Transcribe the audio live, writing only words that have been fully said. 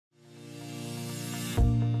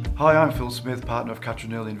Hi, I'm Phil Smith, partner of Cutcher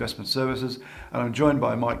Neale Investment Services, and I'm joined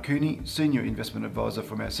by Mike Cooney, Senior Investment Advisor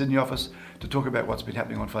from our Sydney office, to talk about what's been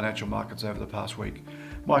happening on financial markets over the past week.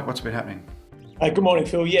 Mike, what's been happening? Good morning,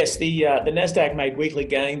 Phil. Yes, the Nasdaq made weekly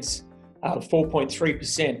gains of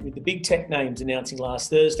 4.3%, with the big tech names announcing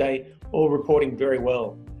last Thursday, all reporting very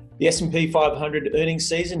well. The S&P 500 earnings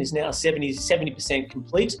season is now 70%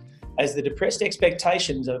 complete, as the depressed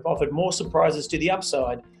expectations have offered more surprises to the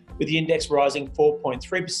upside, with the index rising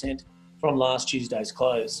 4.3% from last Tuesday's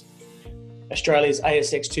close. Australia's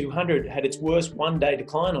ASX 200 had its worst one-day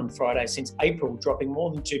decline on Friday since April, dropping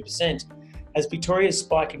more than 2%, as Victoria's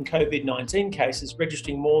spike in COVID-19 cases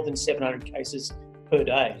registering more than 700 cases per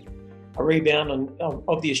day. A rebound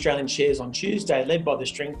of the Australian shares on Tuesday, led by the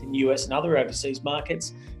strength in US and other overseas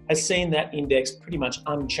markets, has seen that index pretty much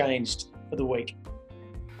unchanged for the week.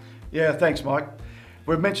 Yeah, thanks, Mike.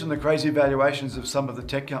 We've mentioned the crazy valuations of some of the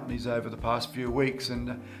tech companies over the past few weeks,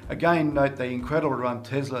 and again note the incredible run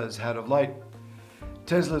Tesla has had of late.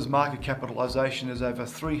 Tesla's market capitalisation is over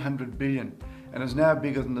 $300 billion and is now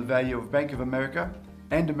bigger than the value of Bank of America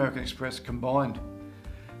and American Express combined.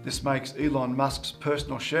 This makes Elon Musk's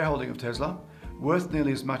personal shareholding of Tesla worth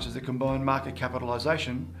nearly as much as the combined market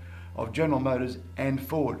capitalisation of General Motors and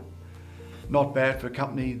Ford. Not bad for a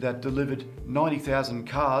company that delivered 90,000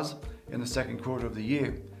 cars in the second quarter of the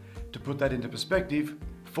year. To put that into perspective,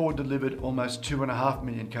 Ford delivered almost 2.5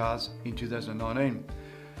 million cars in 2019.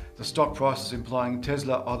 The stock price is implying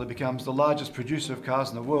Tesla either becomes the largest producer of cars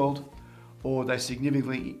in the world, or they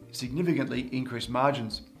significantly increase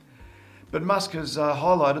margins. But Musk has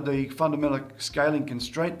highlighted the fundamental scaling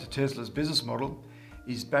constraint to Tesla's business model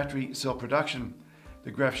is battery cell production.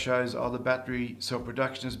 The graph shows either battery cell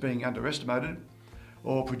production is being underestimated,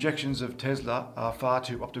 or projections of Tesla are far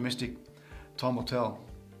too optimistic. Time will tell.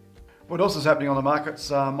 What else is happening on the markets,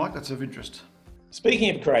 Mike, that's of interest?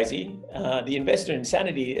 Speaking of crazy, the investor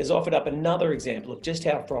Insanity has offered up another example of just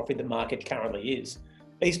how frothy the market currently is.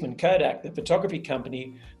 Eastman Kodak, the photography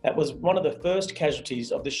company that was one of the first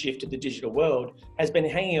casualties of the shift to the digital world, has been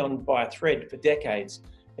hanging on by a thread for decades.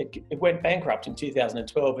 It went bankrupt in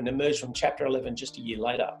 2012 and emerged from Chapter 11 just a year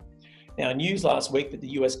later. Now, news last week that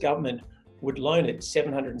the US government would loan it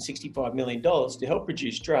 $765 million to help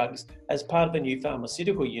produce drugs as part of a new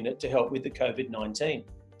pharmaceutical unit to help with the COVID-19.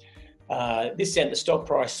 This sent the stock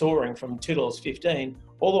price soaring from $2.15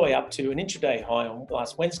 all the way up to an intraday high on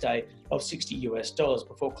last Wednesday of $60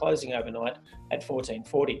 before closing overnight at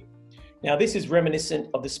 $14.40. Now, this is reminiscent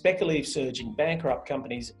of the speculative surge in bankrupt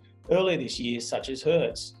companies earlier this year, such as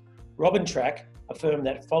Hertz. Robintrack, a firm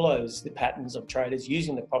that follows the patterns of traders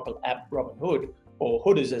using the popular app Robinhood, or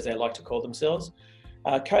Hooders as they like to call themselves,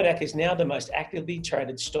 Kodak is now the most actively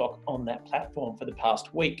traded stock on that platform for the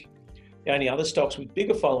past week. The only other stocks with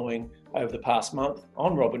bigger following over the past month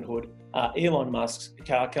on Robinhood are Elon Musk's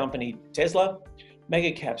car company Tesla,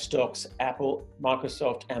 mega cap stocks Apple,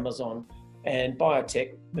 Microsoft, Amazon, and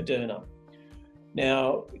biotech Moderna.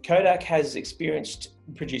 Now, Kodak has experienced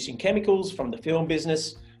producing chemicals from the film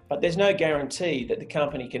business, but there's no guarantee that the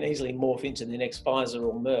company can easily morph into the next Pfizer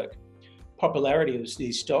or Merck. Popularity of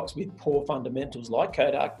these stocks with poor fundamentals like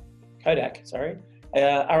Kodak,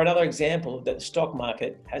 are another example that the stock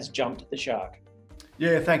market has jumped the shark.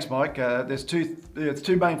 Yeah, thanks, Mike. There's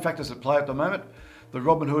two main factors at play at the moment. The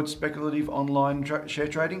Robinhood speculative online share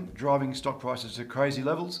trading, driving stock prices to crazy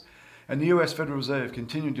levels, and the US Federal Reserve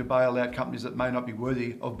continuing to bail out companies that may not be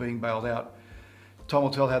worthy of being bailed out. Time will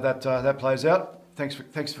tell how that plays out.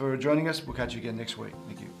 Thanks for joining us. We'll catch you again next week.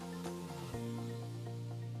 Thank you.